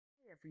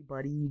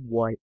Everybody,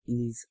 what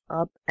is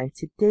up? And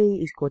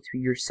today is going to be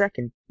your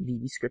second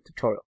VBScript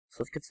tutorial. So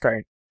let's get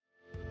started.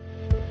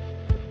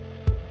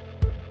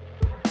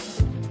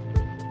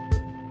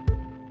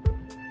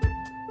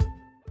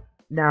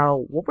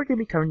 Now, what we're going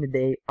to be covering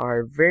today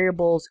are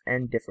variables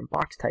and different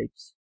box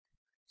types.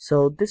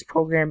 So this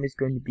program is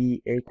going to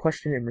be a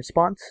question and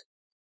response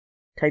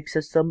type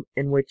system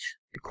in which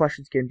the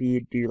question is going to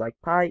be, do you like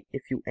pie?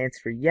 If you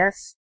answer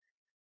yes,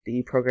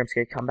 the program's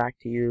going to come back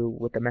to you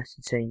with a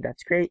message saying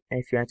that's great, and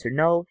if you answer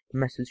no, the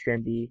message is going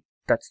to be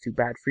that's too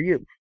bad for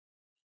you.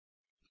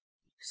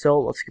 So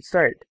let's get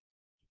started.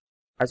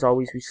 As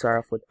always, we start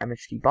off with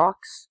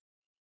mhd-box,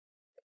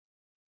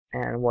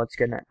 and what's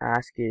going to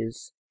ask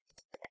is,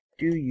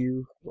 do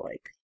you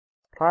like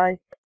pie?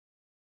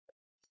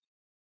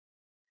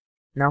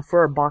 Now for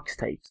our box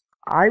types,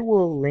 I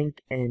will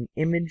link an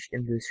image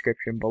in the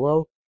description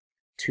below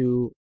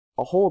to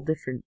a whole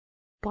different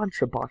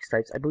bunch of box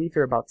types. I believe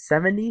there are about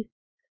 70,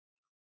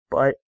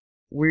 but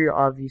we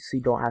obviously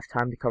don't have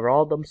time to cover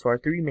all of them, so our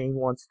three main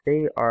ones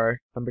today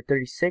are number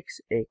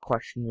 36, a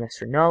question yes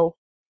or no,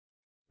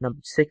 number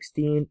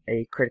 16,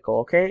 a critical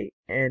okay,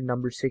 and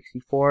number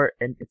 64,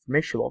 an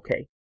informational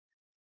okay.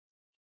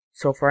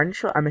 So for our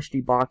initial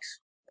MSG box,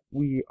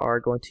 we are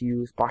going to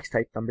use box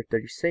type number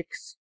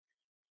 36,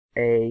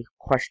 a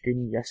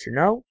question yes or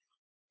no.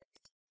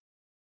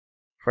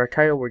 For our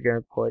title, we're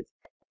going to put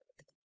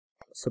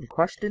some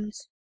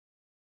questions.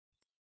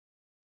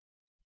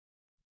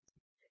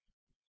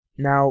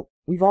 Now,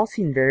 we've all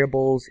seen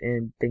variables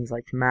in things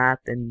like math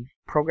and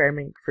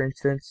programming, for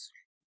instance,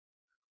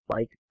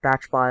 like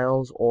batch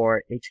files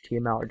or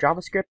HTML or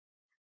JavaScript.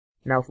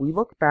 Now, if we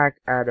look back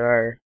at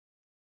our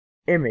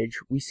image,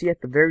 we see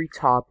at the very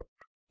top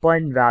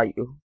button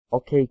value.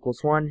 OK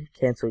equals 1,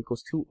 cancel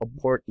equals 2,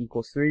 abort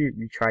equals 3,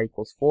 retry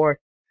equals 4,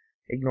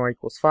 ignore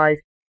equals 5,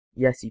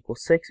 yes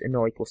equals 6, and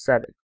no equals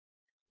 7.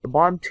 The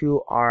bottom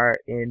two are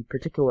in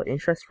particular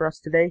interest for us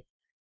today,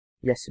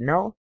 yes and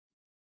no.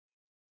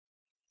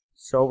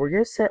 So we're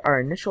going to set our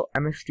initial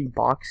MSG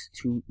box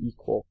to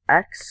equal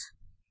x.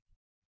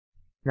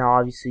 Now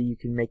obviously you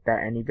can make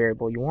that any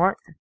variable you want.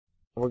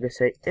 We're going to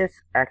say if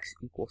x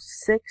equals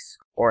 6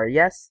 or a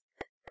yes,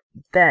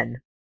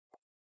 then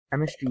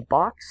MSG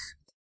box,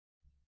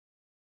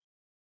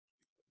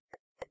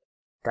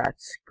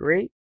 that's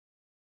great.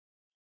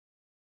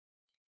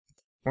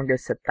 We're going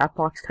to set that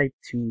box type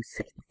to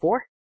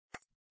 64.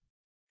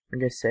 We're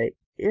going to say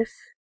if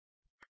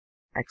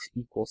x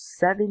equals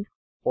 7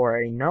 or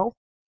a no,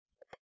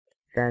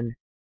 then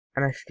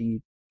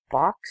MSG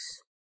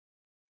box,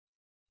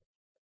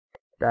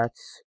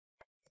 that's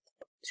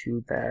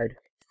too bad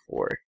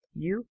for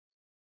you.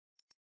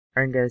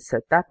 I'm going to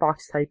set that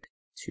box type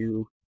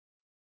to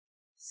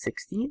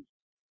 16.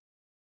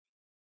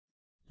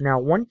 Now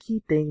one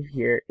key thing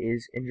here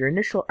is in your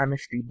initial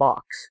MSG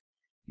box,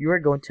 you are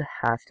going to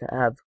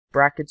have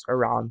brackets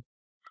around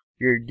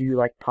your do you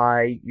like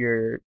pie,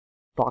 your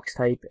box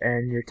type,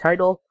 and your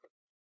title,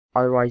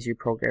 otherwise your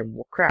program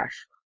will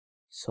crash.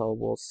 So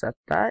we'll set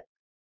that.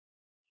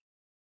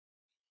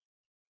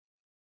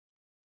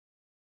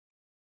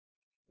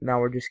 Now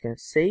we're just going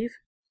to save.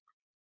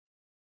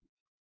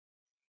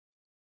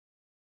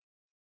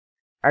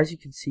 As you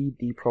can see,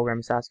 the program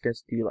is asking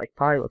us, do you like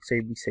pie? Let's say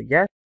we say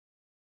yes.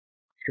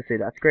 It's going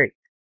to say that's great.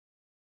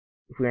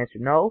 If we answer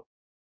no,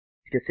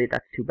 it's going to say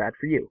that's too bad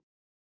for you.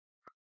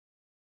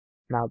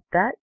 Now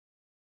that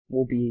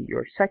will be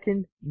your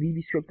second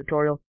VBScript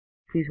tutorial.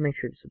 Please make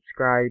sure to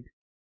subscribe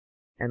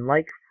and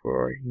like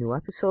for new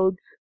episodes.